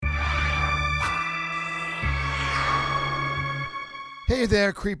Hey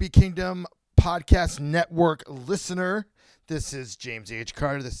there, Creepy Kingdom Podcast Network listener. This is James H.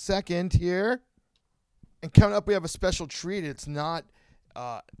 Carter II here. And coming up, we have a special treat. It's not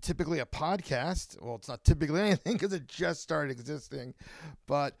typically a podcast. Well, it's not typically anything because it just started existing.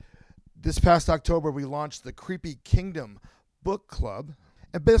 But this past October, we launched the Creepy Kingdom Book Club.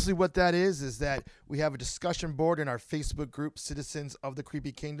 And basically what that is that we have a discussion board in our Facebook group, Citizens of the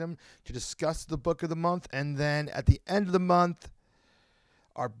Creepy Kingdom, to discuss the book of the month. And then at the end of the month,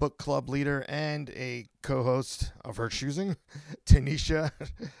 our book club leader and a co-host of her choosing, Tanisha,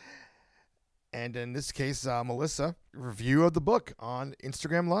 and in this case, Melissa, review of the book on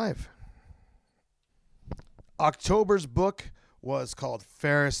Instagram Live. October's book was called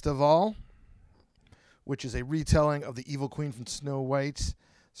Fairest of All, which is a retelling of the evil queen from Snow White's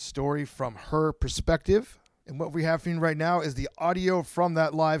story from her perspective. And what we have right now is the audio from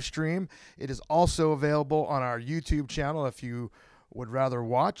that live stream. It is also available on our YouTube channel if you would rather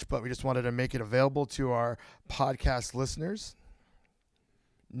watch, but we just wanted to make it available to our podcast listeners.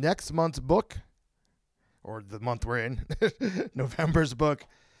 Next month's book, or the month we're in, November's book,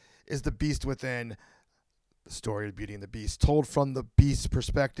 is The Beast Within, the story of Beauty and the Beast, told from the Beast's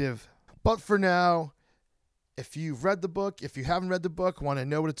perspective. But for now, if you've read the book, if you haven't read the book, want to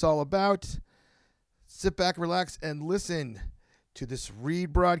know what it's all about, sit back, relax, and listen to this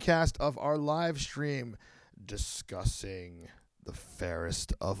read broadcast of our live stream discussing The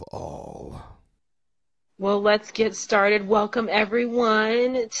Fairest of All. Well, let's get started. Welcome,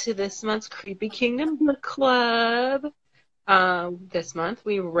 everyone, to this month's Creepy Kingdom Book Club. This month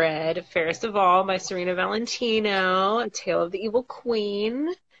we read Fairest of All by Serena Valentino, A Tale of the Evil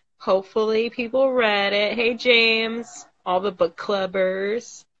Queen. Hopefully people read it. Hey, James, all the book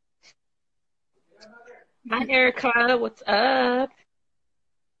clubbers. Hi, Erica. What's up?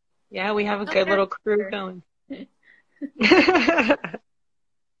 Yeah, we have a good little crew going.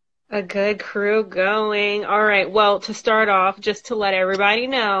 A good crew going. All right. Well, to start off, just to let everybody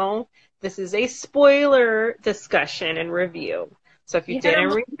know, this is a spoiler discussion and review. So if you didn't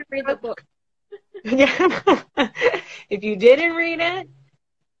read the book, yeah. If you didn't read it,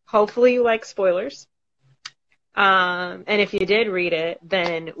 hopefully you like spoilers. And if you did read it,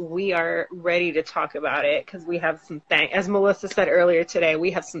 then we are ready to talk about it because we have some things. As Melissa said earlier today,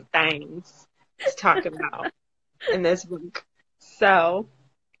 we have some things to talk about in this book. So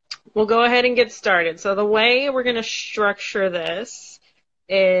we'll go ahead and get started. So the way we're going to structure this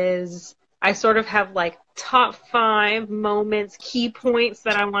is I sort of have like top 5 moments, key points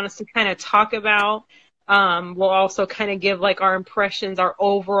that I want us to kind of talk about. We'll also kind of give like our impressions, our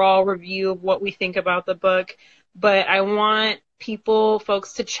overall review of what we think about the book. But I want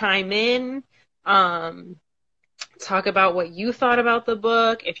folks to chime in, talk about what you thought about the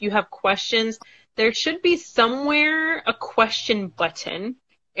book. If you have questions, there should be somewhere a question button.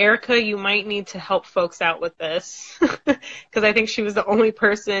 Erica, you might need to help folks out with this because I think she was the only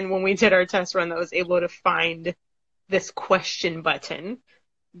person when we did our test run that was able to find this question button.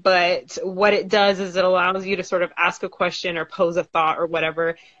 But what it does is it allows you to sort of ask a question or pose a thought or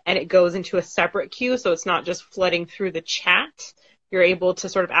whatever, and it goes into a separate queue, so it's not just flooding through the chat. You're able to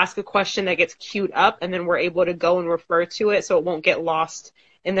sort of ask a question that gets queued up, and then we're able to go and refer to it so it won't get lost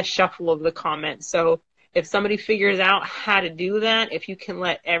in the shuffle of the comments. So if somebody figures out how to do that, if you can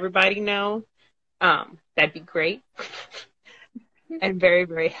let everybody know, that'd be great and very,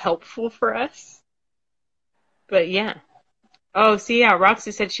 very helpful for us. But yeah. Oh, see, yeah,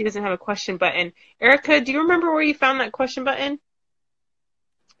 Roxy said she doesn't have a question button. Erica, do you remember where you found that question button?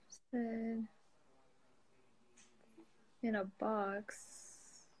 In a box.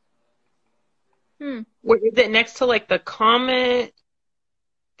 What, is it next to, like, the comment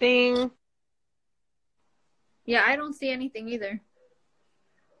thing? Yeah, I don't see anything either.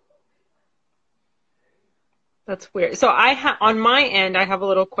 That's weird. So on my end, I have a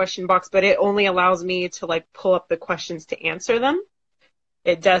little question box, but it only allows me to like pull up the questions to answer them.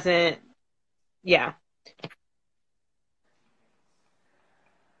 It doesn't, yeah.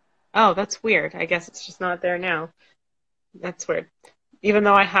 Oh, that's weird. I guess it's just not there now. That's weird. Even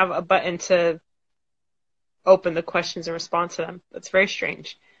though I have a button to open the questions and respond to them. That's very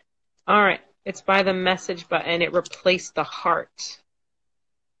strange. All right. It's by the message button. It replaced the heart.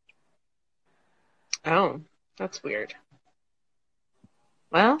 Oh. That's weird.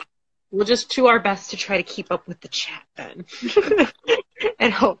 Well, we'll just do our best to try to keep up with the chat then.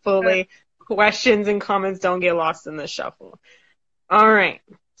 And hopefully questions and comments don't get lost in the shuffle. All right.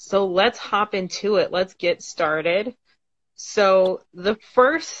 So let's hop into it. Let's get started. So the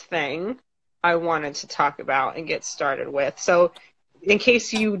first thing I wanted to talk about and get started with. So in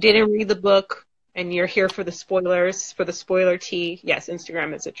case you didn't read the book, and you're here for the spoilers, for the spoiler tea. Yes,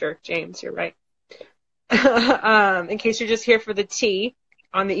 Instagram is a jerk, James. You're right. In case you're just here for the tea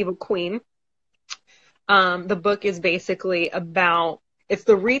on the Evil Queen, the book is basically about, it's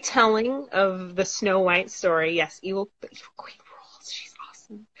the retelling of the Snow White story. Yes, the Evil Queen rules. She's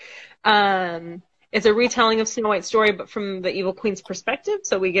awesome. It's a retelling of Snow White's story, but from the Evil Queen's perspective,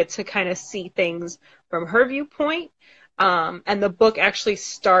 so we get to kind of see things from her viewpoint. And the book actually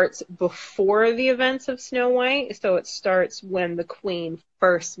starts before the events of Snow White, so it starts when the Queen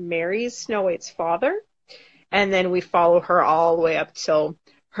first marries Snow White's father, and then we follow her all the way up till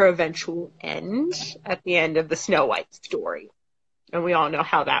her eventual end at the end of the Snow White story. And we all know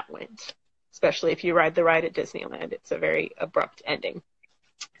how that went, especially if you ride the ride at Disneyland. It's a very abrupt ending.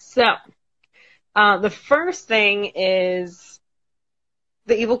 So, the first thing is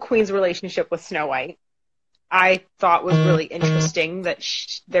the Evil Queen's relationship with Snow White. I thought was really interesting that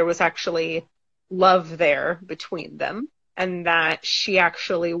there was actually love there between them, and that she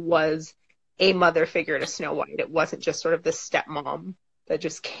actually was a mother figure to Snow White. It wasn't just sort of this stepmom that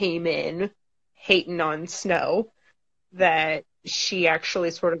just came in hating on Snow, that she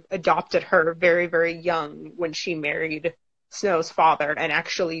actually sort of adopted her very, very young when she married Snow's father and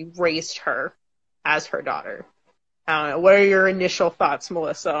actually raised her as her daughter. I don't know. What are your initial thoughts,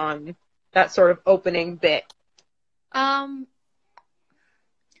 Melissa, on that sort of opening bit? Let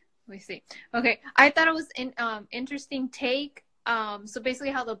me see. Okay, I thought it was an interesting take. So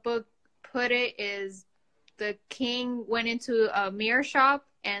basically how the book put it is the king went into a mirror shop,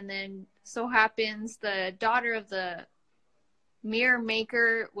 and then so happens the daughter of the mirror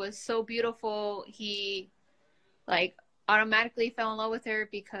maker was so beautiful, he like automatically fell in love with her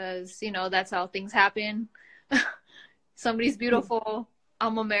because, you know, that's how things happen. Somebody's beautiful,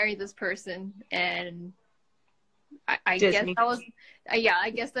 I'm gonna marry this person. And I guess that was,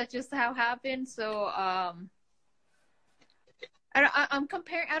 I guess that's just how it happened. So, I'm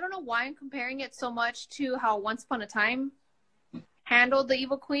comparing, I don't know why I'm comparing it so much to how Once Upon a Time handled the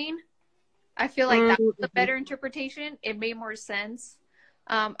Evil Queen. I feel like that was a better interpretation. It made more sense.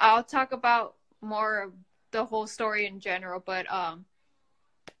 I'll talk about more of the whole story in general, but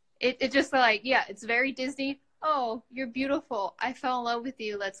it just like, yeah, it's very Disney. Oh, you're beautiful. I fell in love with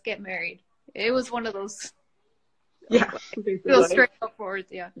you. Let's get married. It was one of those. Yeah. Real straight up forward,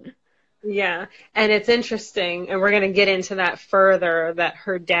 yeah. Yeah. And it's interesting, and we're going to get into that further, that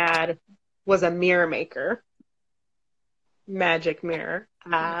her dad was a mirror maker. Magic mirror.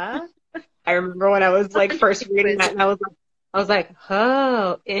 I remember when I was like first reading that, and I was like,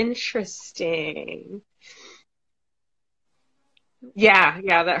 oh, interesting. Yeah,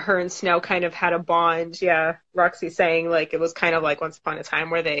 that her and Snow kind of had a bond. Yeah, Roxy saying like it was kind of like Once Upon a Time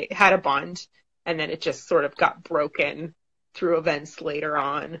where they had a bond, and then it just sort of got broken through events later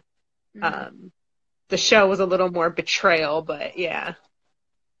on. Mm-hmm. The show was a little more betrayal, but yeah.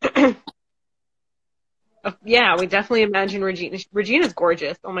 Yeah, we definitely imagine Regina. Regina's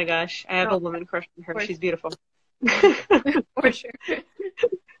gorgeous. Oh my gosh, I have a woman crush on her. She's beautiful. For sure.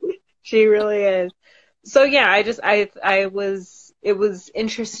 She really is. So yeah, it was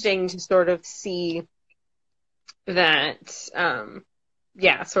interesting to sort of see that,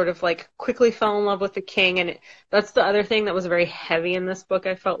 sort of like quickly fell in love with the king. And that's the other thing that was very heavy in this book,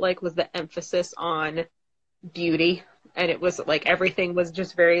 I felt like, was the emphasis on beauty. And it was like everything was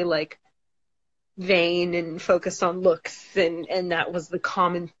just very like vain and focused on looks. And that was the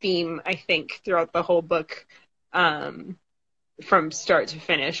common theme, I think, throughout the whole book. From start to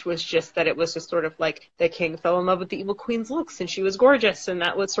finish, was just that it was just sort of like the king fell in love with the Evil Queen's looks, and she was gorgeous, and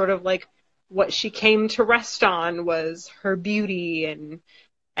that was sort of like what she came to rest on, was her beauty, and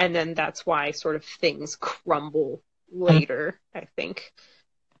then that's why sort of things crumble later, I think.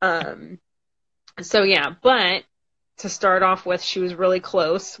 So yeah, but to start off with, she was really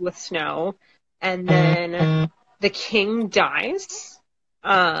close with Snow, and then the king dies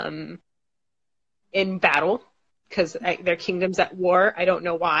in battle, because their kingdom's at war. I don't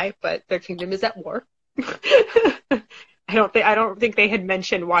know why, but their kingdom is at war. I don't think they had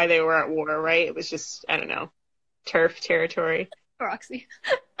mentioned why they were at war, right? It was just, I don't know, turf territory. Roxy.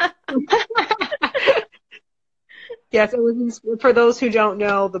 Yes, it was. For those who don't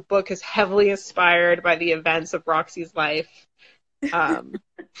know, the book is heavily inspired by the events of Roxy's life. Her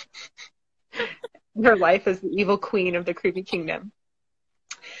life as the evil queen of the Creepy Kingdom.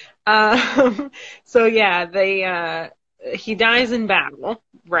 So yeah, he dies in battle,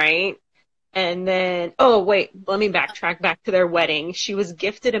 right? And then, oh wait, let me backtrack back to their wedding. She was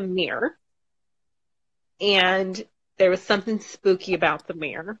gifted a mirror, and there was something spooky about the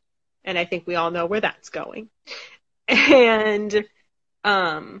mirror, and I think we all know where that's going. And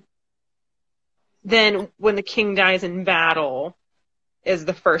then when the king dies in battle is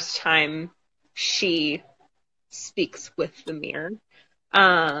the first time she speaks with the mirror.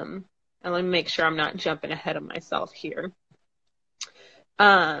 And let me make sure I'm not jumping ahead of myself here.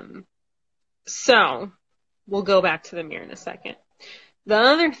 So we'll go back to the mirror in a second. The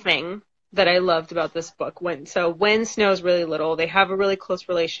other thing that I loved about this book, when Snow's really little, they have a really close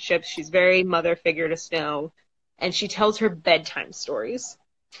relationship. She's very mother figure to Snow, and she tells her bedtime stories.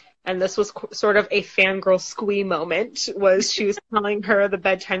 And this was sort of a fangirl squee moment, was she was telling her the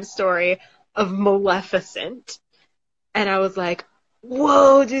bedtime story of Maleficent. And I was like,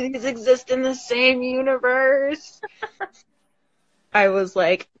 whoa, do these exist in the same universe? I was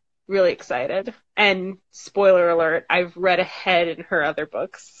like really excited. And spoiler alert, I've read ahead in her other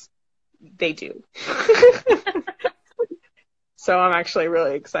books. They do. So I'm actually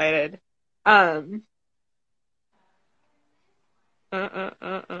really excited. But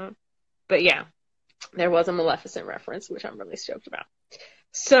yeah, there was a Maleficent reference, which I'm really stoked about.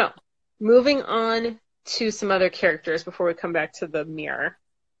 So, moving on to some other characters before we come back to the mirror.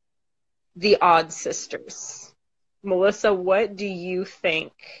 The Odd Sisters. Melissa, what do you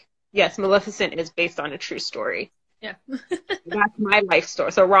think? Yes, Maleficent is based on a true story. Yeah. That's my life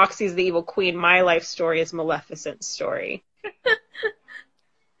story. So Roxy's the evil queen. My life story is Maleficent's story.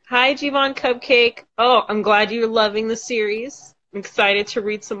 Hi, Jivon Cupcake. Oh, I'm glad you're loving the series. I'm excited to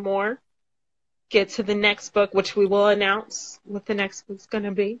read some more. Get to the next book, which we will announce what the next book's going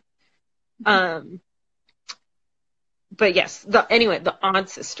to be. But yes, the Odd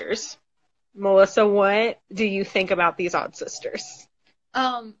Sisters. Melissa, what do you think about these Odd Sisters?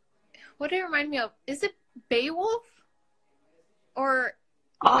 What did it remind me of? Is it Beowulf? Or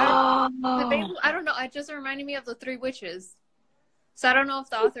Oh, Beowulf? I don't know. It just reminded me of the Three Witches. So I don't know if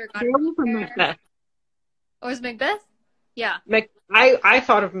the author got it from there. Macbeth. Oh, is Macbeth? Yeah. I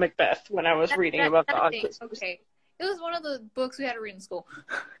thought of Macbeth when I was reading about the Odd Sisters. Okay. It was one of the books we had to read in school.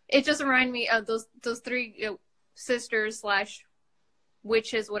 It just reminded me of those three sisters /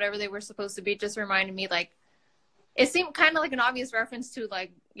 witches, whatever they were supposed to be. Just reminded me, like, it seemed kind of like an obvious reference to,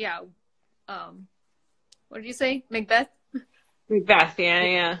 like, what did you say? Macbeth? Macbeth,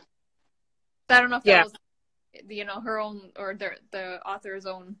 yeah. I don't know if that was, her own, or the author's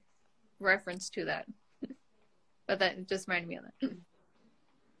own reference to that. But that just reminded me of that.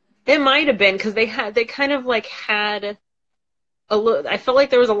 It might have been, because they kind of like had a little, I felt like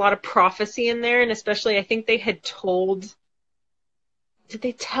there was a lot of prophecy in there, and especially I think they had told, did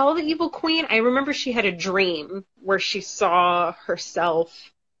they tell the evil queen? I remember she had a dream where she saw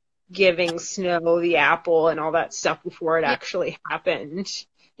herself giving Snow the apple and all that stuff before it actually happened.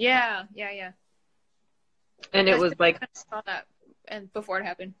 Yeah. And it was like, I saw that and before it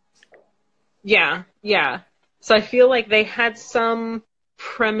happened. Yeah. So I feel like they had some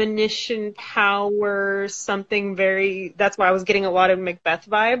premonition power, something that's why I was getting a lot of Macbeth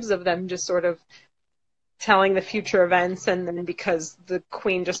vibes of them just sort of telling the future events, and then because the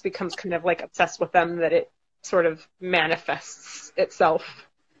queen just becomes kind of like obsessed with them, that it sort of manifests itself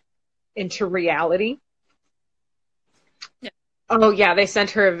into reality. Yeah. Oh yeah, they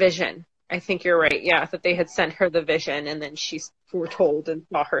sent her a vision. I think you're right. Yeah, that they had sent her the vision, and then she foretold and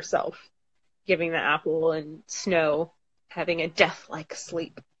saw herself giving the apple and Snow having a death-like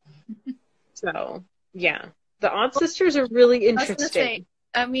sleep. So, yeah. The Odd Sisters are really interesting.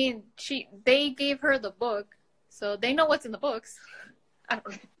 I mean, they gave her the book, so they know what's in the books. I don't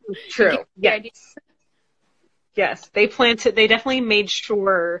know. True. Yes. They definitely made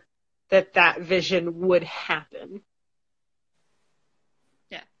sure that vision would happen.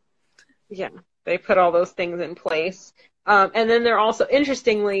 Yeah. Yeah. They put all those things in place. And then they're also,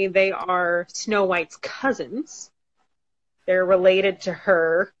 interestingly, they are Snow White's cousins. They're related to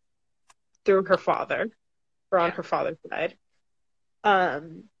her through her father, or on her father's side.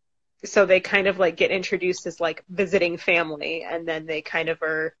 So they kind of like get introduced as like visiting family, and then they kind of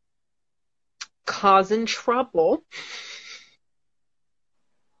are causing trouble.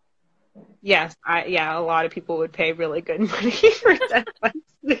 Yes, a lot of people would pay really good money for that.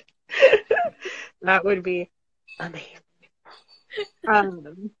 That would be amazing.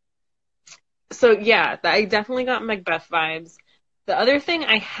 So yeah, I definitely got Macbeth vibes. The other thing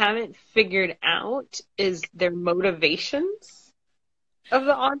I haven't figured out is their motivations of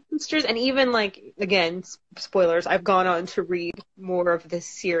the Odd Sisters, and even like, again, spoilers, I've gone on to read more of this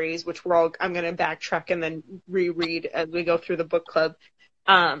series, which I'm going to backtrack and then reread as we go through the book club.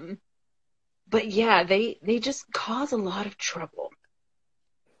 But yeah, they just cause a lot of trouble.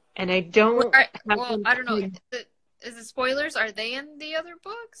 And I don't... I don't know. Is it spoilers? Are they in the other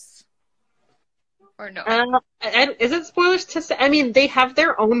books? or no? Is it spoilers to say? I mean, they have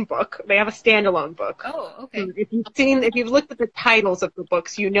their own book. They have a standalone book. Oh, okay. If you've looked at the titles of the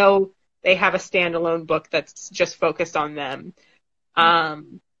books, you know they have a standalone book that's just focused on them.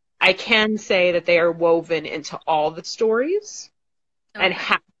 I can say that they are woven into all the stories, Okay.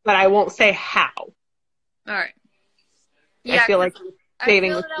 but I won't say how. All right. I feel like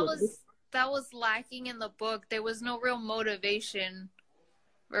saving that was lacking in the book. There was no real motivation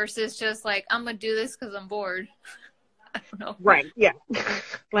versus just like, I'm gonna do this because I'm bored. I don't know. Right. Yeah.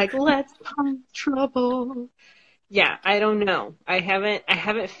 Like, let's cause trouble. Yeah. I don't know. I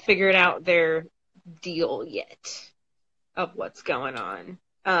haven't figured out their deal yet of what's going on.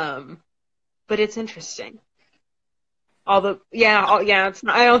 But it's interesting. It's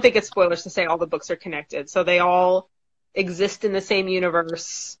not, I don't think it's spoilers to say all the books are connected. So they all exist in the same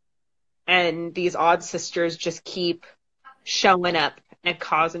universe, and these odd sisters just keep showing up and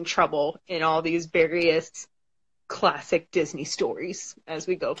causing trouble in all these various classic Disney stories as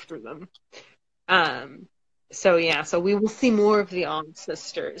we go through them. So we will see more of the odd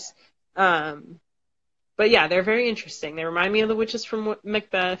sisters. But yeah, they're very interesting. They remind me of the witches from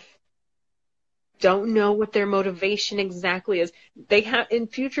Macbeth. Don't know what their motivation exactly is. They have, in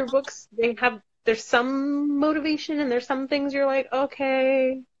future books, there's some motivation and there's some things you're like,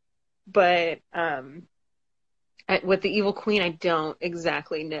 okay. But with the Evil Queen, I don't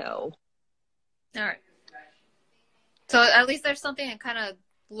exactly know. All right. So at least there's something to kind of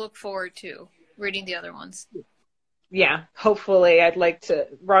look forward to reading the other ones. Yeah, hopefully. I'd like to.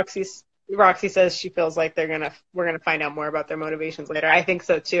 Roxy says she feels like we're gonna find out more about their motivations later. I think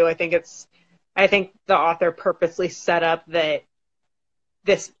so too. I think the author purposely set up that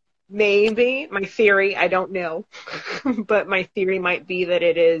this may be my theory. I don't know, but my theory might be that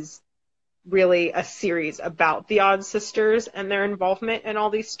it is really a series about the Odd Sisters and their involvement in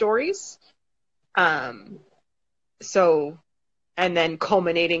all these stories. And then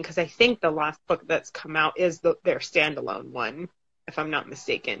culminating, because I think the last book that's come out is their standalone one, if I'm not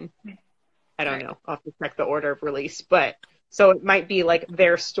mistaken. I don't know. I'll have to check the order of release. But so it might be like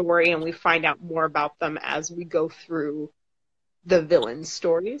their story, and we find out more about them as we go through the villain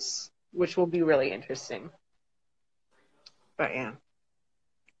stories, which will be really interesting. But yeah.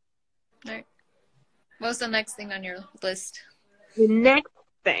 All right. What's the next thing on your list? The next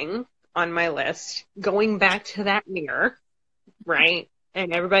thing on my list, going back to that mirror, right?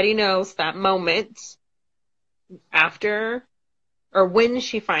 And everybody knows that moment after or when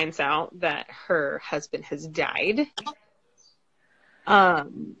she finds out that her husband has died.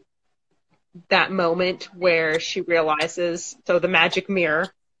 That moment where she realizes, so the magic mirror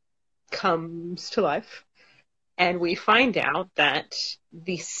comes to life, and we find out that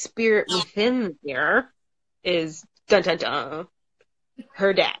the spirit within the mirror is, dun dun dun,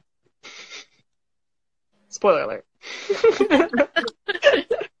 her dad. Spoiler alert.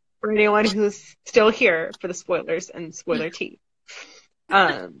 For anyone who's still here for the spoilers and spoiler tea.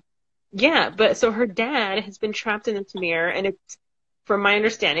 But so her dad has been trapped in this mirror, and it's, from my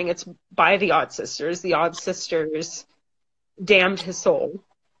understanding, it's by the Odd Sisters. The Odd Sisters damned his soul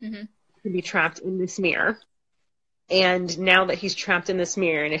to be trapped in this mirror. And now that he's trapped in this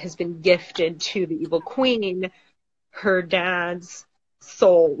mirror and it has been gifted to the Evil Queen, her dad's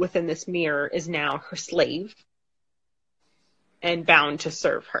soul within this mirror is now her slave and bound to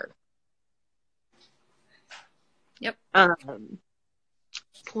serve her. Yep. It's a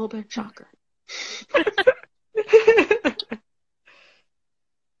little bit of shocker.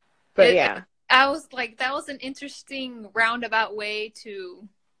 But yeah. I was like, that was an interesting roundabout way to,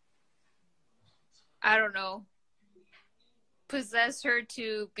 I don't know, possess her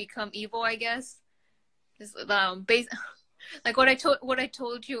to become evil, I guess. Like what I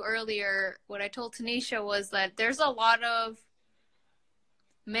told you earlier, what I told Tanisha was that there's a lot of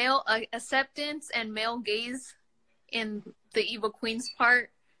male acceptance and male gaze in the Evil Queen's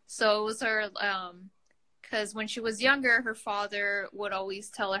part. So it was her, because when she was younger, her father would always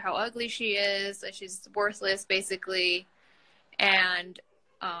tell her how ugly she is, that she's worthless, basically. And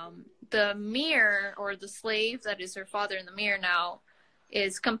the mirror, or the slave that is her father in the mirror now,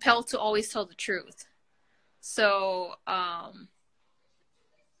 is compelled to always tell the truth. So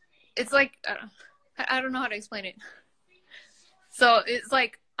it's like, I don't know how to explain it. So it's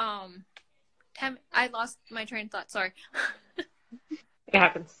like, I lost my train of thought, sorry. It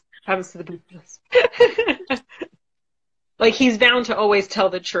happens. Happens to the best of us. Like, he's bound to always tell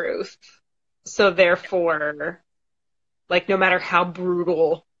the truth. So therefore, like, no matter how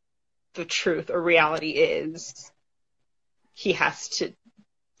brutal the truth or reality is, he has to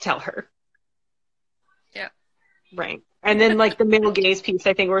tell her. Yeah. Right. And then, like, the male gaze piece,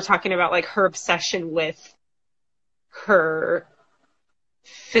 I think we're talking about, like, her obsession with her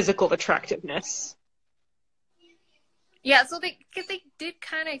physical attractiveness. Yeah, so they did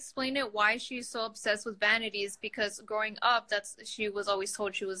kind of explain it why she's so obsessed with vanities, because growing up, she was always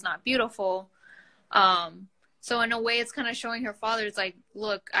told she was not beautiful. So in a way, it's kind of showing her father, it's like,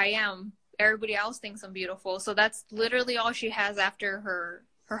 look, I am. Everybody else thinks I'm beautiful. So that's literally all she has after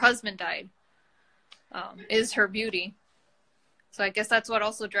her husband died, is her beauty. So I guess that's what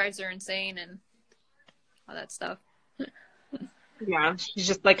also drives her insane and all that stuff. Yeah, she's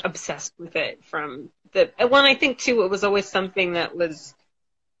just, like, obsessed with it from well, I think, too, it was always something that was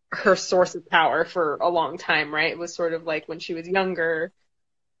her source of power for a long time, right? It was sort of like when she was younger.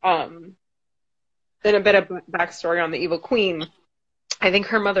 Then a bit of backstory on the Evil Queen. I think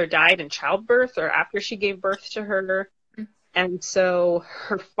her mother died in childbirth or after she gave birth to her. And so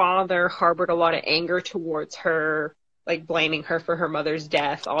her father harbored a lot of anger towards her, like blaming her for her mother's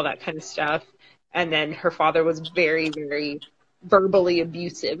death, all that kind of stuff. And then her father was very, very verbally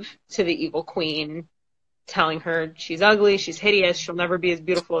abusive to the Evil Queen, telling her she's ugly, she's hideous, she'll never be as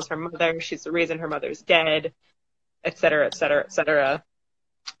beautiful as her mother, she's the reason her mother's dead, etc., etc., etc.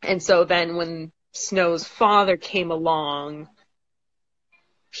 And so then when Snow's father came along,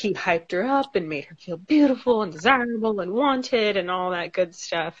 he hyped her up and made her feel beautiful and desirable and wanted and all that good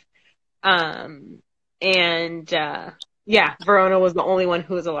stuff. Yeah, Verona was the only one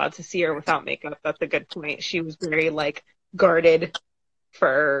who was allowed to see her without makeup. That's a good point. She was very, like, guarded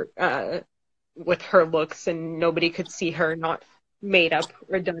for with her looks, and nobody could see her not made up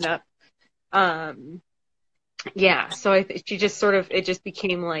or done up. Yeah, so she just sort of, it just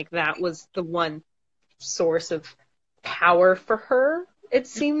became like that was the one source of power for her, it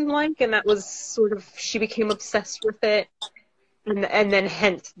seemed like, and that was sort of, she became obsessed with it, and then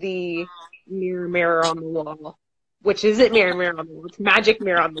hence the mirror, mirror on the wall, which isn't mirror, mirror on the wall, it's magic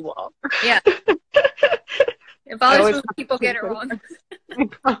mirror on the wall. Yeah. It bothers when people get it wrong.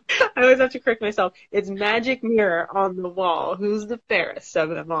 I always have to correct myself. It's magic mirror on the wall. Who's the fairest of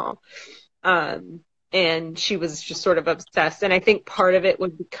them all? And she was just sort of obsessed. And I think part of it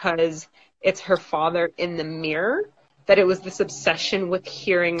was because it's her father in the mirror, that it was this obsession with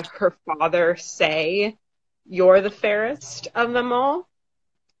hearing her father say, "You're the fairest of them all."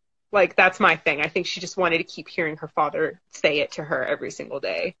 Like, that's my thing. I think she just wanted to keep hearing her father say it to her every single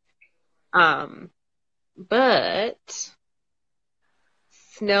day. But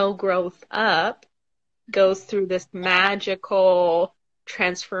Snow grows up, goes through this magical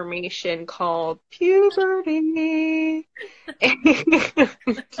transformation called puberty,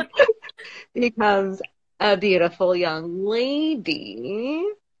 becomes a beautiful young lady.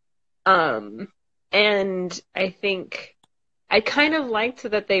 And I think I kind of liked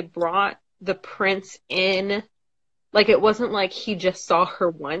that they brought the prince in. Like, it wasn't like he just saw her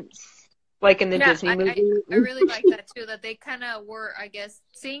once, like in the Disney movie. I really like that too, that they kind of were, I guess,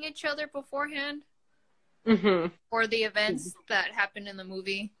 seeing each other beforehand. Mm-hmm. For the events that happened in the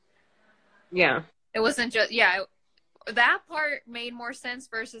movie. Yeah. It wasn't just, that part made more sense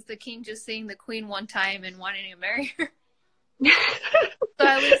versus the king just seeing the queen one time and wanting to marry her. So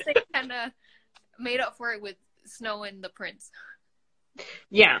at least they kind of made up for it with Snow and the prince.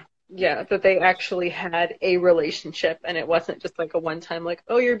 Yeah, that they actually had a relationship, and it wasn't just like a one-time, like,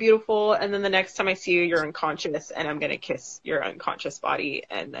 oh, you're beautiful, and then the next time I see you, you're unconscious, and I'm going to kiss your unconscious body,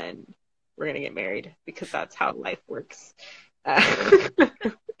 and then we're going to get married, because that's how life works.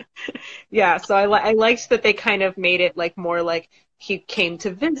 Yeah, so I liked that they kind of made it like more like he came to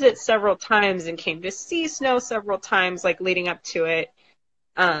visit several times and came to see Snow several times, like leading up to it.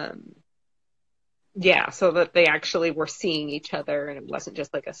 Yeah, so that they actually were seeing each other and it wasn't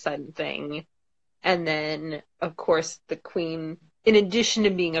just like a sudden thing. And then, of course, the queen, in addition to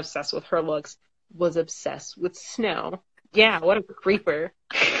being obsessed with her looks, was obsessed with Snow. Yeah, what a creeper.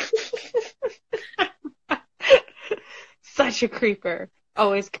 Such a creeper.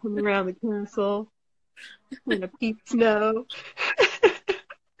 Always coming around the castle. Trying to peep Snow.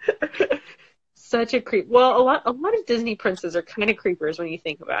 Such a creep. Well, a lot of Disney princes are kind of creepers when you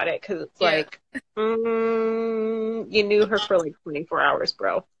think about it, because it's like, you knew her for like 24 hours,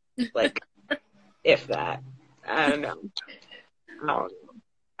 bro. Like, if that. I don't know.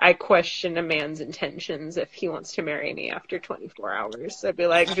 I question a man's intentions if he wants to marry me after 24 hours. I'd be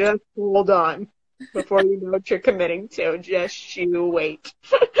like, just hold on before you know what you're committing to. Just you wait.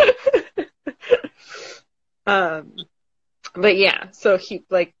 But yeah, so he,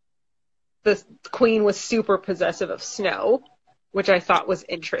 like, the queen was super possessive of Snow, which I thought was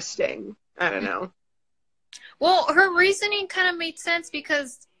interesting. I don't know. Well, her reasoning kind of made sense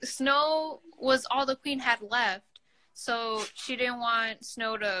because Snow was all the queen had left. So she didn't want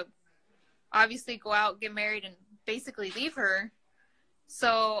Snow to obviously go out, get married, and basically leave her.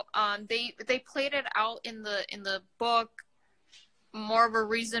 So they played it out in the book, more of a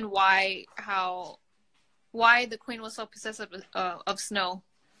reason why the queen was so possessive of Snow.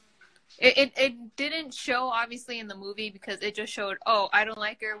 It didn't show obviously in the movie because it just showed, oh, I don't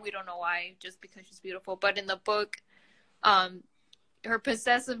like her, we don't know why, just because she's beautiful. But in the book, her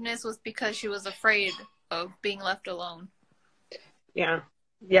possessiveness was because she was afraid of being left alone. Yeah,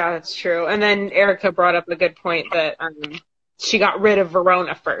 that's true. And then Erica brought up a good point that she got rid of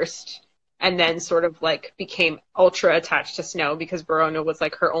Verona first, and then sort of like became ultra attached to Snow because Verona was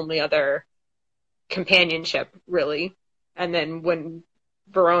like her only other companionship, really. And then when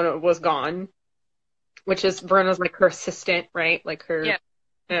Verona was gone, which is Verona's like her assistant, right? Like her, I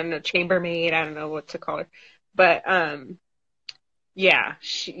don't know, chambermaid. I don't know what to call her, but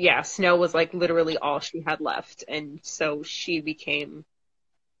Snow was like literally all she had left, and so she became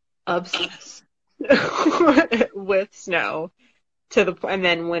obsessed with Snow to the point. And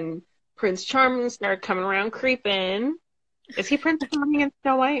then when Prince Charming started coming around creeping, is he Prince Charming in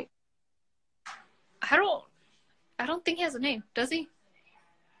Snow White? I don't think he has a name, does he?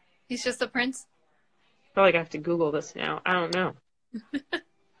 He's just a prince. I feel like I have to Google this now. I don't know.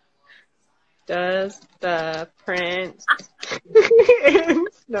 Does the Prince in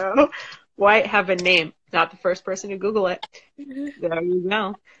Snow White have a name? Not the first person to Google it. There you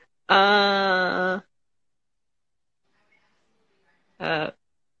go.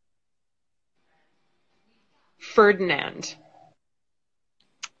 Ferdinand.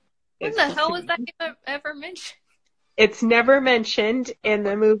 When the hell was that ever mentioned? It's never mentioned in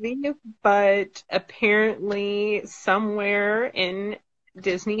the movie, but apparently somewhere in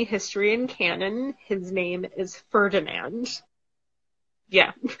Disney history and canon, his name is Ferdinand.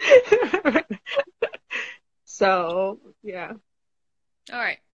 Yeah. So, yeah. All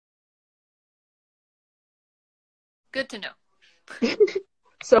right. Good to know.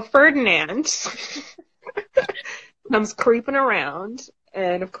 So Ferdinand comes creeping around,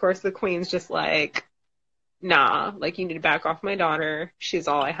 and of course the queen's just like, nah, like, you need to back off my daughter. She's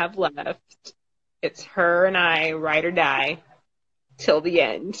all I have left. It's her and I, ride or die, till the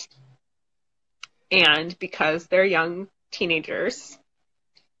end. And because they're young teenagers,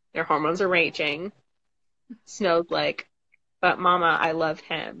 their hormones are raging, Snow's like, but Mama, I love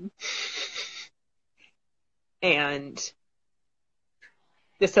him. And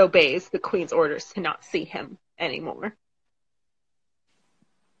disobeys the queen's orders to not see him anymore.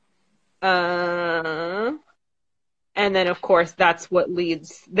 And then, of course, that's what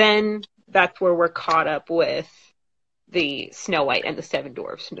leads. Then that's where we're caught up with the Snow White and the Seven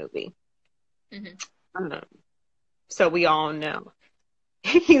Dwarfs movie. Mm-hmm. So we all know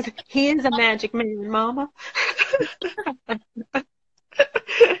he is a magic man, Mama.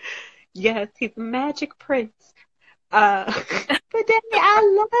 Yes, he's a magic prince. But Daddy,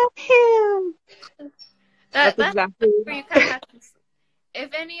 I love him. That's exactly where you kind of have to.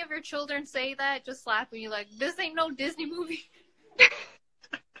 If any of your children say that, just slap me like, this ain't no Disney movie.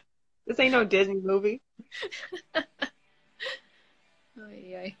 This ain't no Disney movie.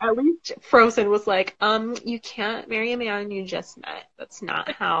 Yeah. At least Frozen was like, you can't marry a man you just met. That's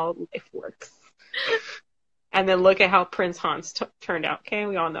not how life works. And then look at how Prince Hans turned out. Okay,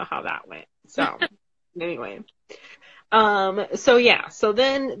 we all know how that went. So, anyway. So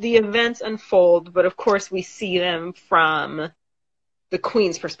then the events unfold, but of course we see them from the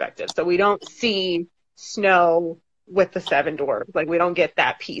queen's perspective. So we don't see Snow with the Seven Dwarfs. Like, we don't get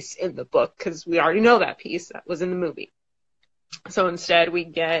that piece in the book because we already know that piece that was in the movie. So instead we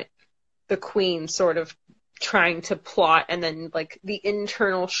get the queen sort of trying to plot, and then like the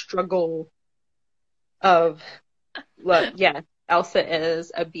internal struggle of, well, yeah, Elsa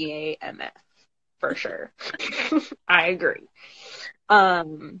is a BAMF for sure. I agree.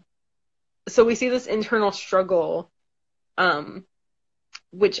 So we see this internal struggle,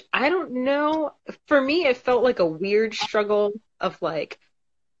 which I don't know. For me, it felt like a weird struggle of like,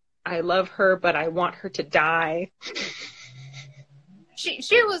 I love her, but I want her to die.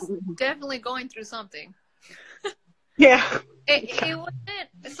 She was definitely going through something. Yeah. It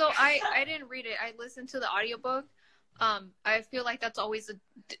wasn't, so I didn't read it. I listened to the audiobook. I feel like that's always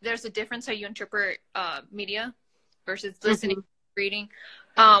there's a difference how you interpret media versus listening, reading.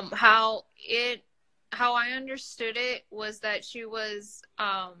 How I understood it was that she was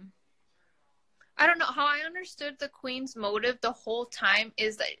I don't know how I understood the queen's motive the whole time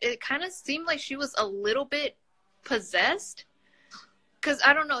is that it kind of seemed like she was a little bit possessed. Because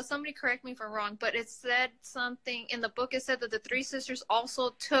I don't know, somebody correct me if I'm wrong, but it said something in the book. It said that the three sisters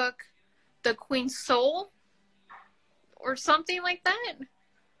also took the queen's soul. or something like that.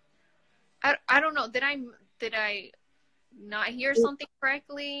 I don't know. Did I not hear something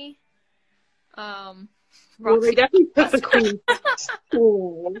correctly? Well, they Roxy. definitely took the queen to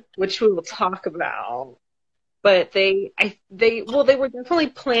school, which we will talk about. But they were definitely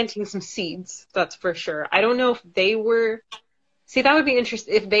planting some seeds. That's for sure. I don't know if they were. See, that would be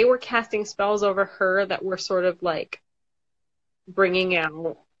interesting if they were casting spells over her that were sort of like bringing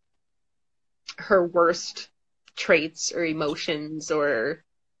out her worst traits or emotions or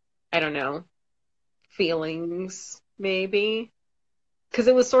I don't know, feelings maybe. Because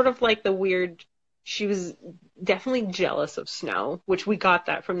it was sort of like the weird. She was definitely jealous of Snow, which we got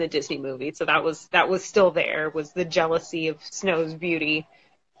that from the Disney movie. So that was still there, was the jealousy of Snow's beauty.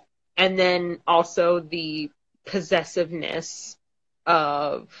 And then also the possessiveness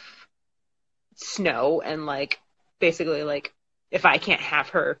of Snow and like basically like if I can't have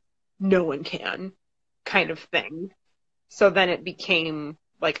her, no one can kind of thing. So then it became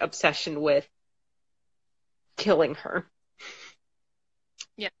like obsession with killing her.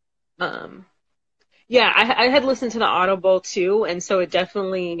 Yeah. Yeah, I had listened to the Audible too, and so it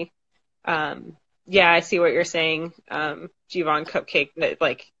definitely, yeah, I see what you're saying, Jivon Cupcake, that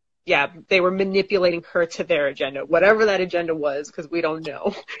like, yeah, they were manipulating her to their agenda, whatever that agenda was, because we don't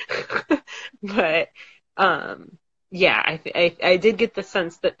know. But, yeah, I did get the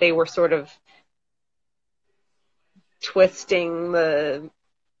sense that they were sort of twisting I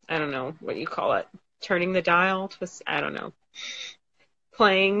don't know what you call it, turning the dial, I don't know.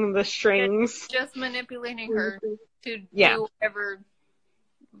 Playing the strings. Just manipulating her to do whatever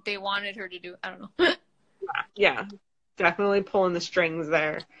they wanted her to do. I don't know. Yeah, definitely pulling the strings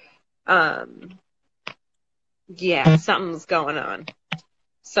there. Yeah, something's going on.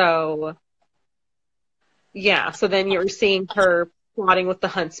 So, yeah, so then you're seeing her plotting with the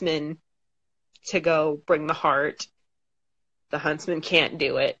huntsman to go bring the heart. The huntsman can't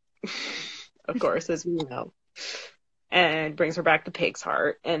do it, of course, as we know. And brings her back the pig's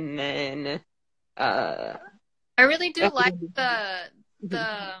heart, and then I really do like the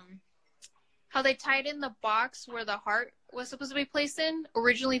how they tied in the box where the heart was supposed to be placed in.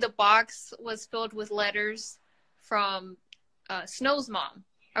 Originally, the box was filled with letters from Snow's mom.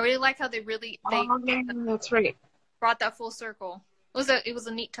 I really like how they that's right, brought that full circle. It was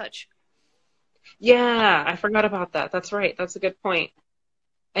a neat touch. Yeah, I forgot about that. That's right. That's a good point.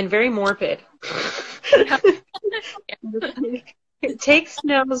 And very morbid. Take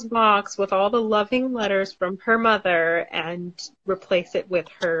Snow's box with all the loving letters from her mother and replace it with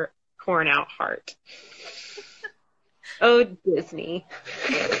her torn out heart. Oh, Disney.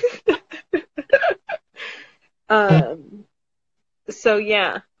 So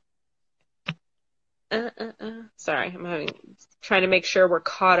yeah. Sorry, I'm trying to make sure we're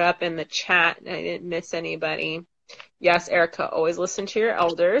caught up in the chat and I didn't miss anybody. Yes, Erica, always listen to your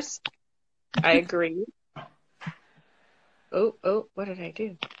elders. I agree. Oh, what did I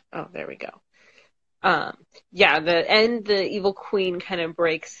do? Oh, there we go. Yeah, the evil queen kind of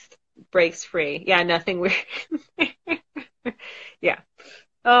breaks free. Yeah, nothing weird. Yeah.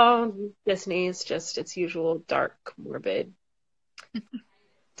 Oh, Disney is just its usual dark, morbid,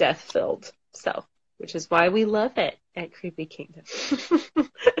 death-filled self, which is why we love it at Creepy Kingdom.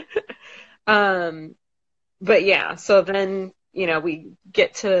 But yeah, so then, we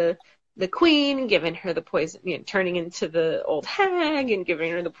get to the queen giving her the poison, turning into the old hag and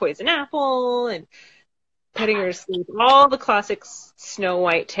giving her the poison apple and putting her to sleep. All the classic Snow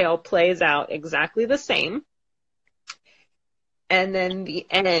White tale plays out exactly the same. And then the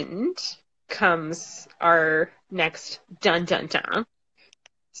end comes our next dun dun dun.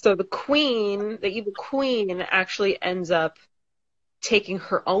 So the evil queen actually ends up taking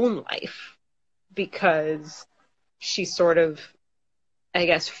her own life because she sort of, I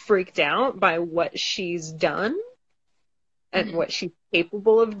guess, freaked out by what she's done and what she's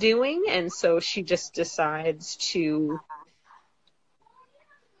capable of doing. And so she just decides to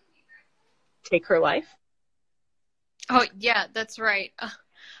take her life. Oh, yeah, that's right.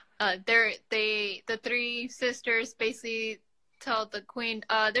 The three sisters basically tell the queen,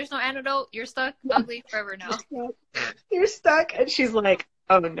 there's no antidote. You're stuck ugly forever now. You're stuck. And she's like,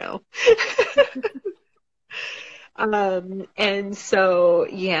 oh no. And so,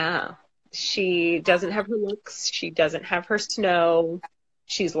 yeah, she doesn't have her looks. She doesn't have her snow.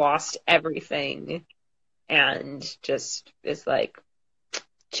 She's lost everything and just is like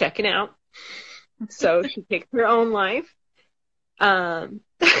checking out. So she takes her own life. James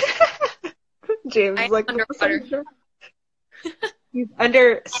is like, underwater. He's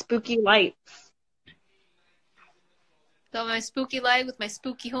under spooky lights. So my spooky light with my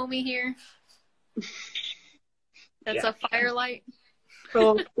spooky homie here. That's a firelight.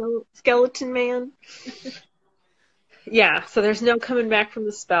 Skeleton man. Yeah, so there's no coming back from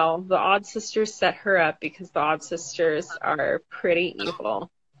the spell. The Odd Sisters set her up because the Odd Sisters are pretty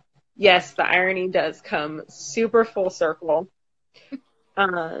evil. Yes, the irony does come super full circle.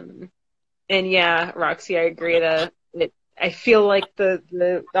 And yeah, Roxy, I agree I feel like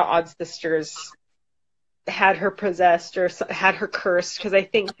the Odd Sisters had her possessed or had her cursed, because I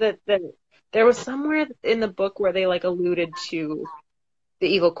think that there was somewhere in the book where they like alluded to the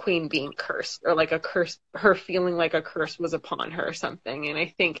evil queen being cursed, or like a curse, her feeling like a curse was upon her or something. And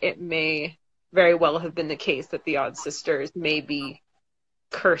I think it may very well have been the case that the Odd Sisters maybe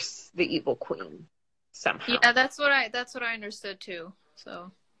curse the evil queen somehow. Yeah, that's what I understood too.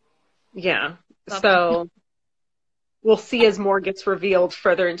 So yeah, so we'll see as more gets revealed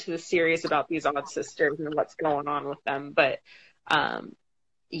further into the series about these Odd Sisters and what's going on with them. But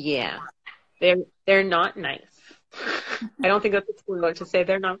yeah, they're not nice. I don't think that's a spoiler to say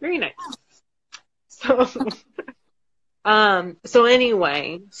they're not very nice. So, so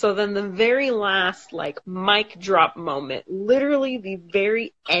anyway, so then the very last like mic drop moment, literally the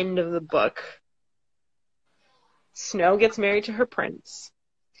very end of the book, Snow gets married to her prince,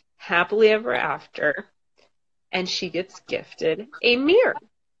 happily ever after, and she gets gifted a mirror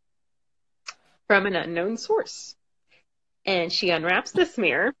from an unknown source. And she unwraps this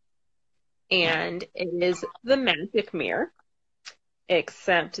mirror, and it is the magic mirror,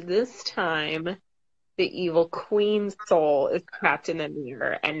 except this time the evil queen's soul is trapped in the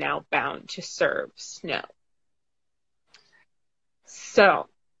mirror and now bound to serve Snow. So,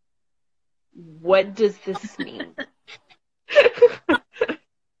 what does this mean?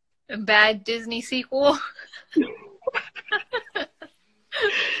 A bad Disney sequel?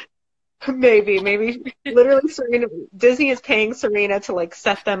 Maybe literally Disney is paying Serena to like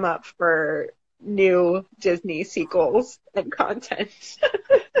set them up for new Disney sequels and content.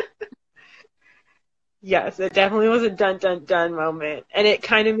 Yes, it definitely was a dun dun dun moment. And it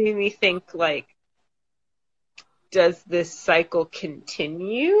kind of made me think, like, does this cycle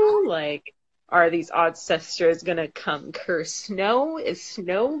continue? Like, are these Odd Sisters gonna come curse Snow? Is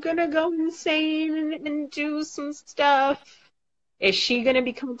Snow gonna go insane and do some stuff? Is she going to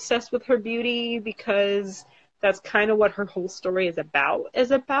become obsessed with her beauty because that's kind of what her whole story is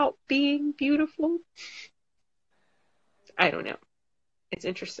about being beautiful? I don't know. It's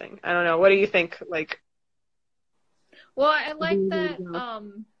interesting. I don't know. What do you think? Like, well, I like that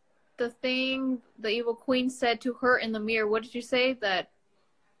the thing the evil queen said to her in the mirror. What did you say? That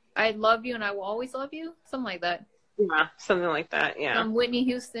I love you and I will always love you? Something like that. Yeah, something like that, yeah. Some Whitney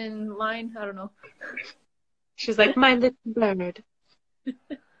Houston line. I don't know. She's like, my little bird.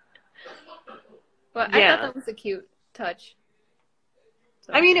 But yeah. I thought that was a cute touch.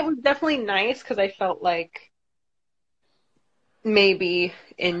 So. I mean, it was definitely nice because I felt like maybe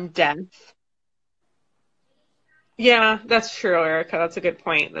in death. Yeah, that's true, Erica. That's a good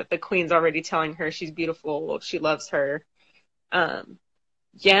point. That the queen's already telling her she's beautiful, she loves her.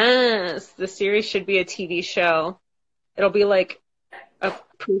 Yes, the series should be a TV show. It'll be like a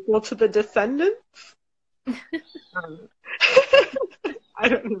prequel to The Descendants. I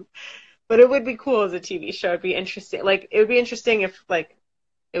don't know. But it would be cool as a TV show. It'd be interesting. Like, it would be interesting if, like,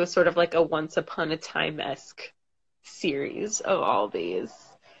 it was sort of like a Once Upon a Time-esque series of all these.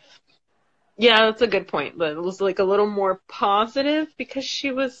 Yeah, that's a good point. But it was, like, a little more positive because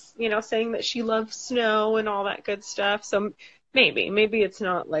she was, you know, saying that she loves Snow and all that good stuff. So maybe it's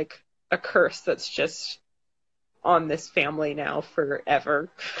not, like, a curse that's just on this family now forever.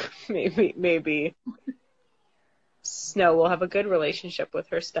 Maybe Snow will have a good relationship with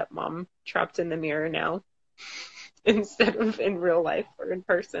her stepmom trapped in the mirror now instead of in real life or in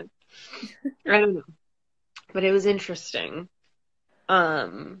person. I don't know. But it was interesting.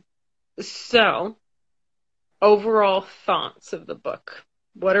 So, overall thoughts of the book.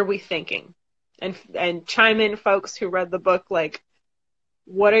 What are we thinking? And chime in, folks who read the book, like,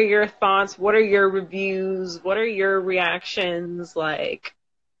 what are your thoughts? What are your reviews? What are your reactions? Like,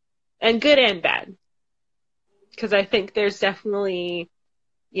 and good and bad. Because I think there's definitely,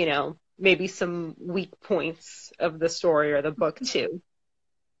 you know, maybe some weak points of the story or the book, too,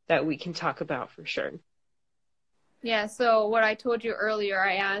 that we can talk about for sure. Yeah, so what I told you earlier,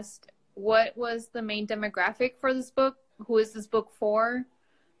 I asked, what was the main demographic for this book? Who is this book for?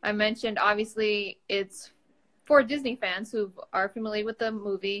 I mentioned, obviously, it's for Disney fans who are familiar with the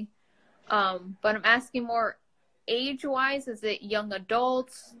movie. But I'm asking more age-wise. Is it young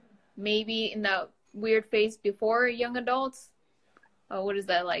adults? Maybe in the weird phase before young adults? What is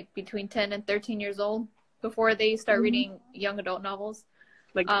that, like between 10 and 13 years old? Before they start reading young adult novels?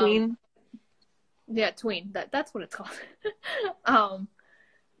 Like Queen? Yeah, tween. That's what it's called. um,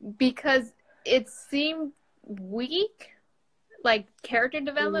 because it seemed weak, like character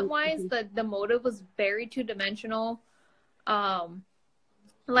development wise. The motive was very two dimensional.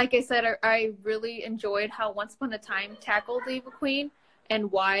 Like I said, I really enjoyed how Once Upon a Time tackled the Evil Queen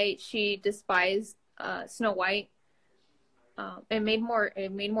and why she despised Snow White. It made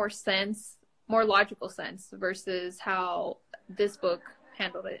more sense, more logical sense versus how this book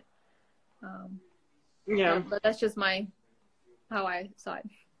handled it. Yeah, but that's just how I saw it.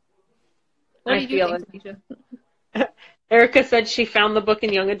 What did you think, Tanisha? Erica said she found the book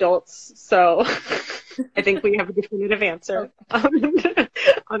in young adults, so I think we have a definitive answer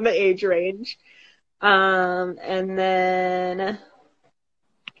on the age range. And then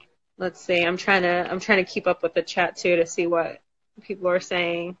let's see. I'm trying to keep up with the chat too to see what people are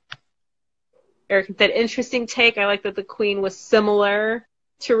saying. Erica said, "Interesting take. I like that the Queen was similar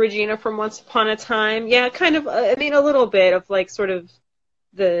to Regina from Once Upon a Time." Yeah, kind of. I mean, a little bit of like sort of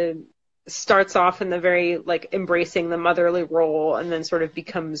the starts off in the very like embracing the motherly role and then sort of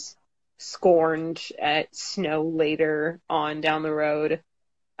becomes scorned at Snow later on down the road.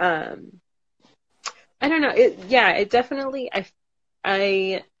 I don't know. It definitely.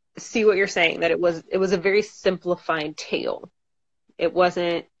 I see what you're saying, that it was a very simplified tale. It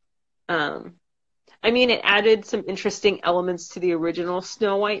wasn't. I mean, it added some interesting elements to the original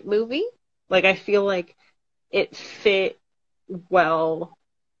Snow White movie. Like, I feel like it fit well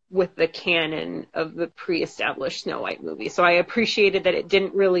with the canon of the pre-established Snow White movie. So I appreciated that it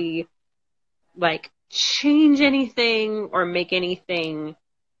didn't really, like, change anything or make anything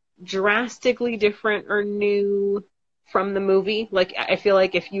drastically different or new from the movie. Like, I feel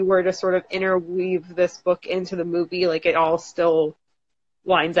like if you were to sort of interweave this book into the movie, like, it all still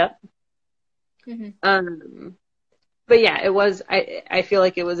lines up. Mm-hmm. But yeah, it was, I feel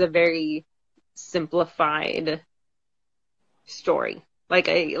like it was a very simplified story. Like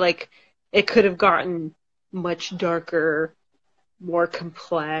it could have gotten much darker, more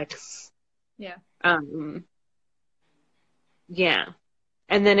complex. Yeah. Yeah.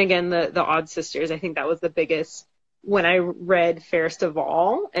 And then again, the Odd Sisters, I think that was the biggest, when I read Fairest of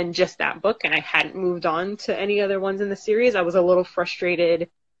All and just that book, and I hadn't moved on to any other ones in the series, I was a little frustrated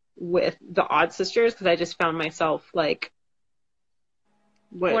with the Odd Sisters because I just found myself like,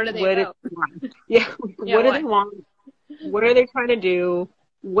 what do they want? Yeah, what do they want? What are they trying to do?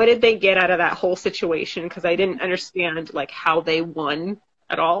 What did they get out of that whole situation? Because I didn't understand like how they won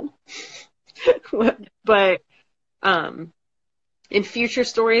at all. But in future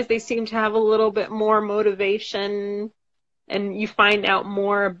stories, they seem to have a little bit more motivation, and you find out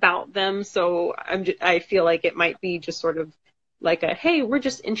more about them. So I feel like it might be just sort of like a, hey, we're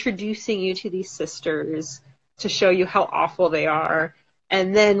just introducing you to these sisters to show you how awful they are,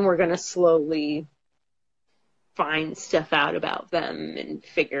 and then we're going to slowly find stuff out about them and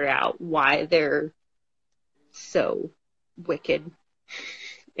figure out why they're so wicked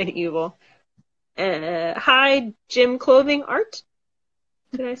and evil. Hi, Jim Clothing Art.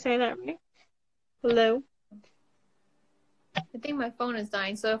 Did I say that right? Hello? I think my phone is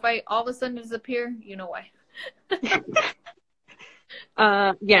dying, so if I all of a sudden disappear, you know why.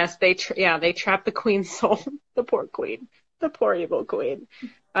 Yes, they trapped the Queen's soul. The poor Queen. The poor evil Queen.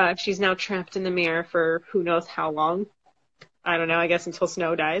 She's now trapped in the mirror for who knows how long. I don't know, I guess until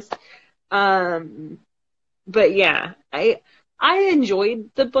Snow dies. But yeah, I enjoyed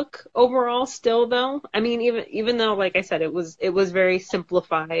the book overall still though. I mean, even though, like I said, it was very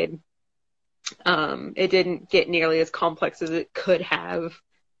simplified. It didn't get nearly as complex as it could have.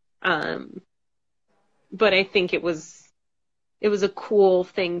 But I think it was a cool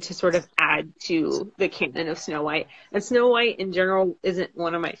thing to sort of add to the canon of Snow White. And Snow White in general isn't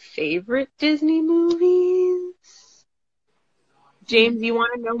one of my favorite Disney movies. James, you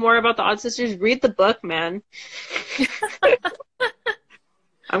want to know more about the Odd Sisters? Read the book, man.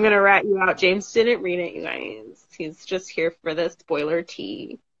 I'm going to rat you out. James didn't read it, you guys. He's just here for the spoiler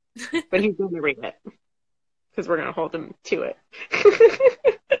tea. But he's going to read it. Because we're going to hold him to it.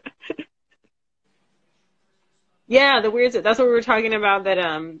 Yeah, the Weirds. That's what we were talking about.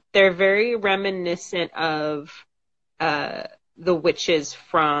 That they're very reminiscent of the witches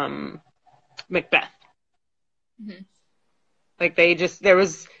from Macbeth. Mm-hmm. Like there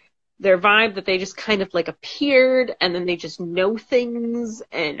was their vibe that they just kind of like appeared, and then they just know things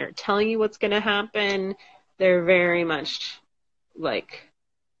and are telling you what's going to happen. They're very much like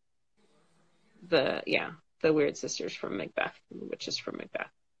the Weird Sisters from Macbeth, the witches from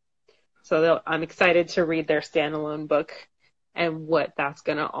Macbeth. So I'm excited to read their standalone book and what that's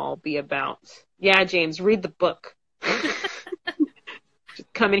going to all be about. Yeah, James, read the book.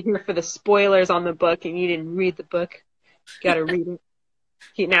 just coming here for the spoilers on the book, and you didn't read the book. Gotta read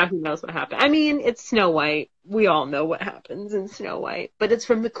it. Now he knows what happened. I mean, it's Snow White. We all know what happens in Snow White, but it's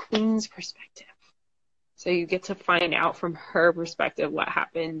from the Queen's perspective. So you get to find out from her perspective what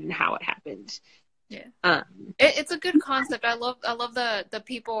happened and how it happened. Yeah. It's a good concept. I love the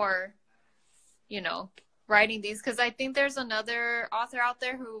people are, writing these, because I think there's another author out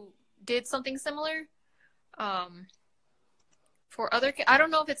there who did something similar. For other, I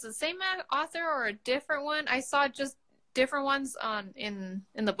don't know if it's the same author or a different one. I saw just different ones in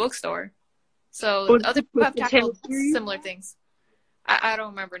the bookstore. So other people have tackled similar things. I don't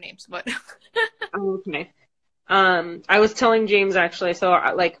remember names, but oh, okay. I was telling James actually, so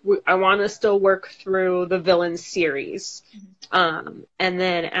I want to still work through the villain series, and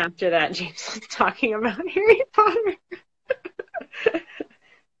then after that, James was talking about Harry Potter.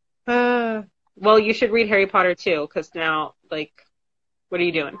 Well, you should read Harry Potter too, because now, what are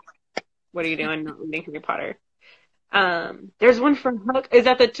you doing? What are you doing not reading Harry Potter? There's one from Hook. Is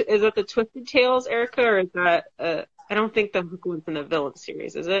that the Twisted Tales, Erica, or is that I don't think the Hook one's in the villain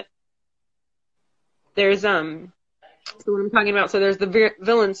series, is it? There's so what I'm talking about. So there's the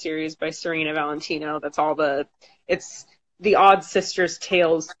villain series by Serena Valentino. That's it's the Odd Sisters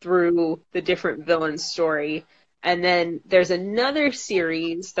tales through the different villain story. And then there's another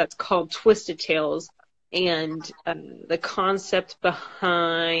series that's called Twisted Tales, and the concept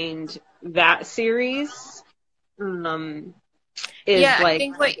behind that series is I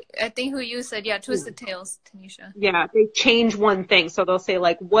think who you said, Twisted Tales, Tanisha. Yeah, they change one thing. So they'll say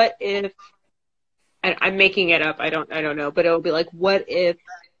what if, and I'm making it up, I don't know, but it'll be what if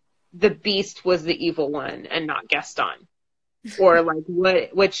the Beast was the evil one and not Gaston? Or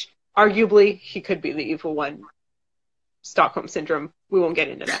which arguably he could be the evil one. Stockholm Syndrome. We won't get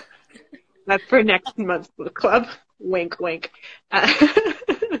into that. That's for next month's book club. Wink, wink.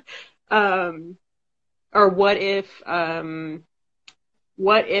 Or what if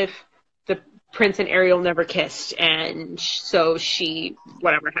the Prince and Ariel never kissed, and so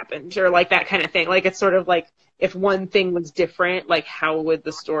whatever happened, or that kind of thing. It's sort of if one thing was different, how would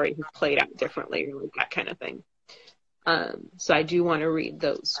the story have played out differently, or that kind of thing. So I do want to read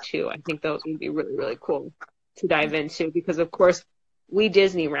those too. I think those would be really, really cool to dive into, because of course we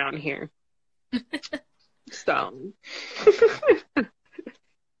Disney round here. So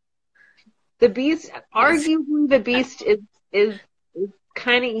the Beast, arguably the Beast is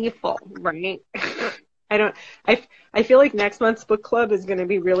kind of evil, right? I feel like next month's book club is going to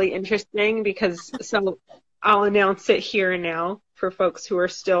be really interesting, because I'll announce it here and now for folks who are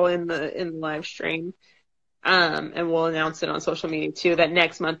still in the live stream. And we'll announce it on social media too, that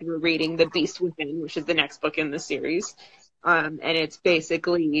next month we're reading The Beast Within, which is the next book in the series. And it's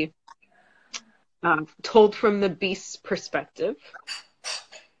basically told from the Beast's perspective.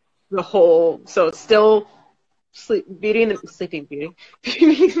 So it's still Beauty and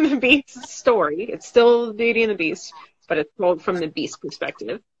the Beast's story. It's still Beauty and the Beast, but it's told from the Beast's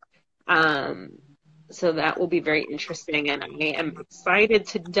perspective. So that will be very interesting, and I am excited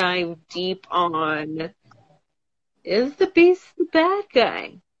to dive deep on, is the Beast the bad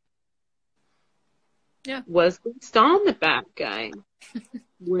guy? Yeah. Was Gaston the bad guy?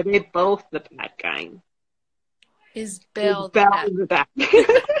 Were they both the bad guy? Is Belle the bad guy?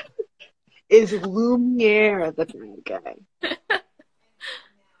 Is Lumiere the bad guy?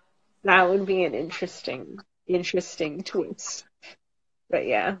 That would be an interesting twist. But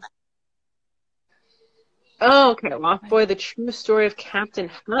yeah. Oh, okay. Lost Boy, the true story of Captain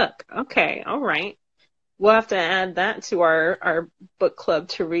Hook. Okay, all right. We'll have to add that to our book club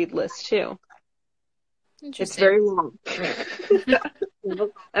to read list too. It's very long. I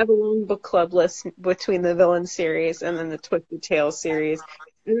have a long book club list between the villain series and then the Twisted Tales series.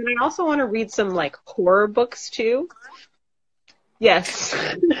 And then I also want to read some horror books too. Yes.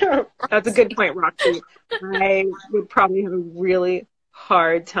 That's a good point, Roxy. I would probably have a really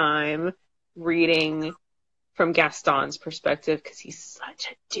hard time reading from Gaston's perspective, because he's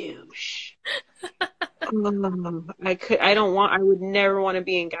such a douche. I would never want to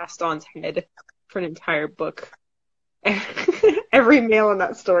be in Gaston's head for an entire book. Every male in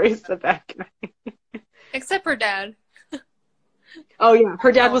that story is the bad guy. Except her dad. Oh yeah,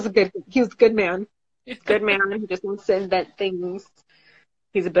 her dad was a good man. Good man. He just wants to invent things.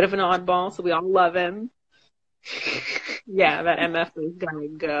 He's a bit of an oddball, so we all love him. Yeah, that MF is gotta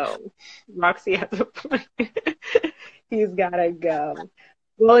go. Roxy has a point. He's gotta go.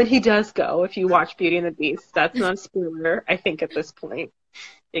 Well, and he does go if you watch Beauty and the Beast. That's not a spoiler, I think, at this point.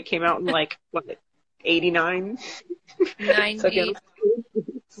 It came out in 89? 91?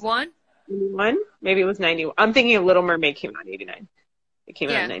 91? Maybe it was 91. I'm thinking of Little Mermaid came out in 89. It came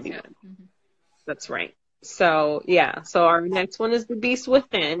out in Yeah. 91. That's right. So, yeah. So our next one is The Beast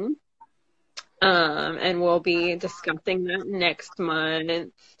Within. And we'll be discussing that next month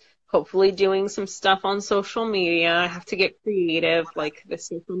and hopefully doing some stuff on social media. I have to get creative. Like, the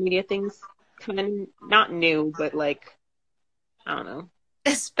social media thing's kind of not new, but like, I don't know.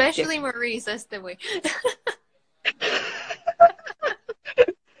 Especially Maurice, that's the way.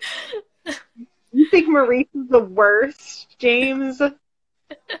 You think Maurice is the worst, James?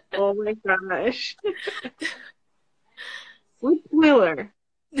 Oh my gosh. What spoiler?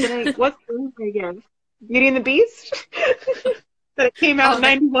 What's the again? Beauty and the Beast? That it came out in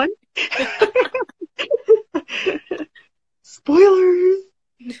 91? Spoilers!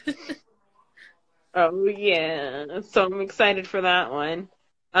 Oh yeah. So I'm excited for that one.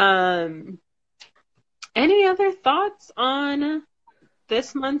 Any other thoughts on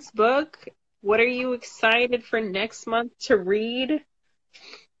this month's book? What are you excited for next month to read?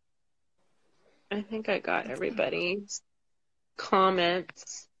 I think I got everybody's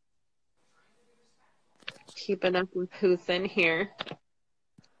comments. Keeping up with who's in here.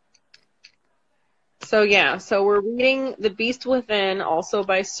 So yeah, so we're reading The Beast Within, also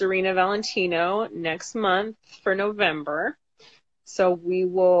by Serena Valentino, next month for November. So we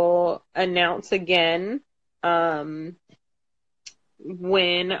will announce again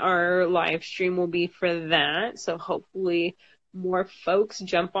when our live stream will be for that. So hopefully more folks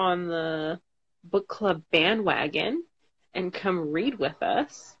jump on the book club bandwagon and come read with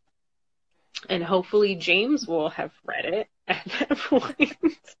us. And hopefully James will have read it at that point.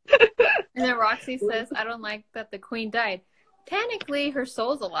 And then Roxy says, I don't like that the queen died. Technically, her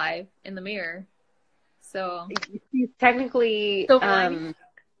soul's alive in the mirror. So She's technically, Silver lining.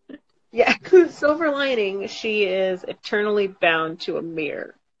 yeah, silver lining, she is eternally bound to a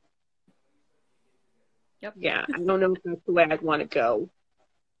mirror. Yep. Yeah, I don't know if that's the way I'd want to go.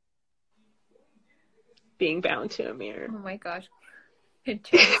 Being bound to a mirror. Oh my gosh.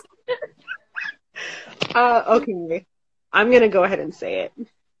 Okay. I'm going to go ahead and say it.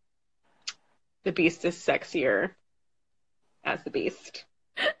 The Beast is sexier as the Beast.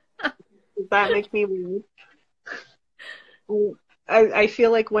 Does that make me weird? I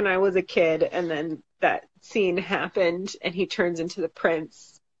feel like when I was a kid and then that scene happened and he turns into the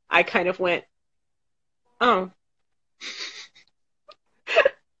prince, I kind of went, oh.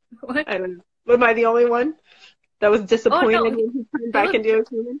 What? I don't know. Am I the only one that was disappointed no. when he turned back into a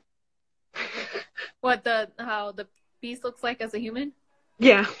human? What, how the beast looks like as a human?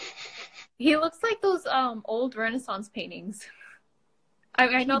 Yeah. He looks like those old Renaissance paintings.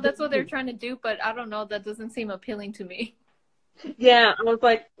 I know that's what they're trying to do, but I don't know. That doesn't seem appealing to me. Yeah, I was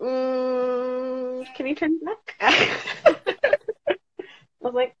like, can you turn back? I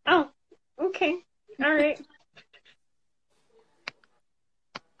was like, oh, okay, all right.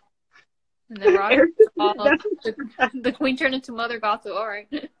 And then the queen turned into Mother Gothel. All right.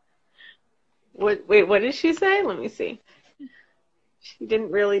 Wait, what did she say? Let me see. She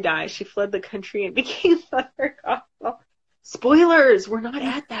didn't really die. She fled the country and became Mother Gothel. Spoilers! We're not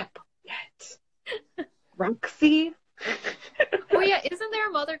at that point yet. Roxy? Oh yeah, isn't there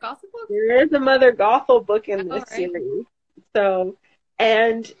a Mother Gothel book? There is a Mother Gothel book in this series. So,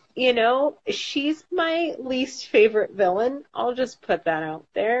 and, you know, she's my least favorite villain. I'll just put that out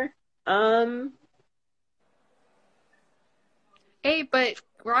there. Hey, but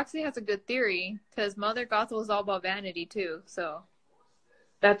Roxy has a good theory, because Mother Gothel is all about vanity, too, so.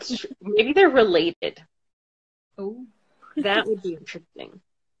 That's true. Maybe they're related. Oh. That would be interesting.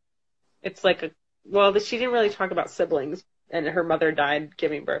 It's like she didn't really talk about siblings, and her mother died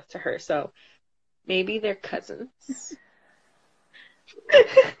giving birth to her, so maybe they're cousins.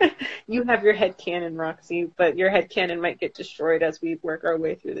 You have your headcanon, Roxy, but your headcanon might get destroyed as we work our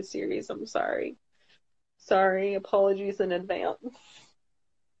way through the series. I'm sorry. Sorry, apologies in advance.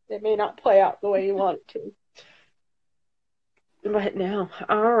 It may not play out the way you want it to. But no.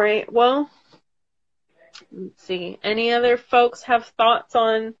 All right. Well, let's see. Any other folks have thoughts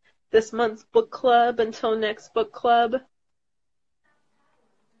on this month's book club until next book club?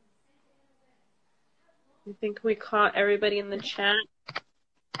 I think we caught everybody in the chat.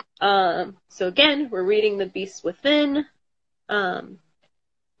 So again, we're reading The Beast Within.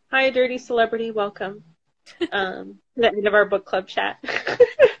 Hi, Dirty Celebrity. Welcome to the end of our book club chat.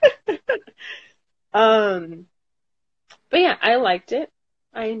 But yeah, I liked it.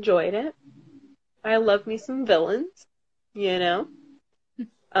 I enjoyed it. I love me some villains, you know.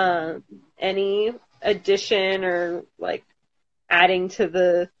 Any addition or like adding to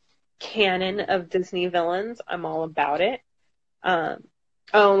the canon of Disney villains, I'm all about it.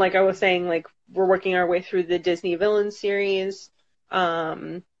 Like I was saying, like we're working our way through the Disney villain series.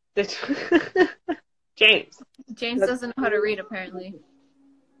 the James. James doesn't know how to read, apparently.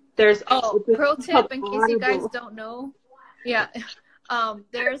 There's pro tip in case you guys Audible. don't know. Yeah.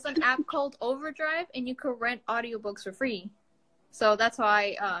 There's an app called Overdrive, and you can rent audiobooks for free. So that's how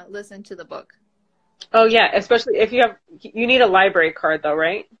I listen to the book. Oh yeah, especially if you need a library card though,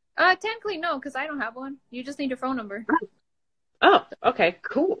 right? Technically no, because I don't have one. You just need your phone number. Oh, okay,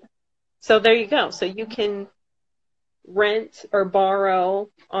 cool. So there you go. So you can rent or borrow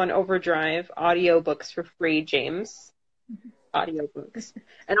on Overdrive audiobooks for free, James. Audiobooks.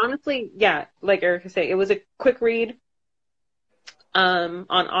 And honestly, yeah, like Erica said, it was a quick read. On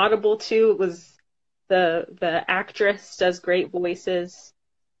Audible too, it was the actress does great voices.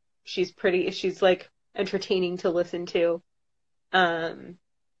 She's like entertaining to listen to. And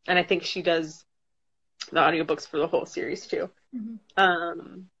I think she does the audiobooks for the whole series too.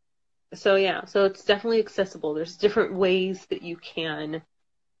 Mm-hmm. So yeah, so it's definitely accessible. There's different ways that you can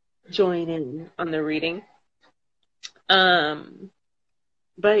join in on the reading.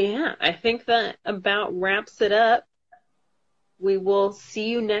 But yeah, I think that about wraps it up. We will see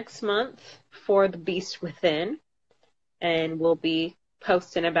you next month for The Beast Within, and we'll be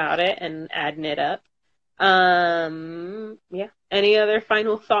posting about it and adding it up. Yeah. Any other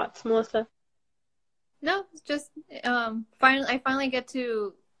final thoughts, Melissa? No, it's just I finally get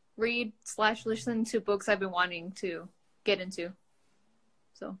to read/listen to books I've been wanting to get into.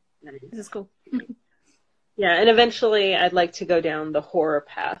 So this is cool. Yeah, and eventually I'd like to go down the horror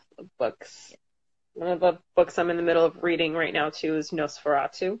path of books. One of the books I'm in the middle of reading right now too is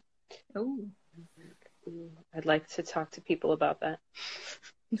Nosferatu. Oh. I'd like to talk to people about that.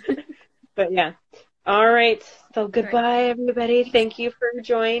 But yeah. All right. So goodbye, everybody. Thank you for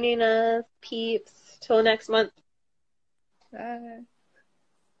joining us, peeps. Till next month. Bye.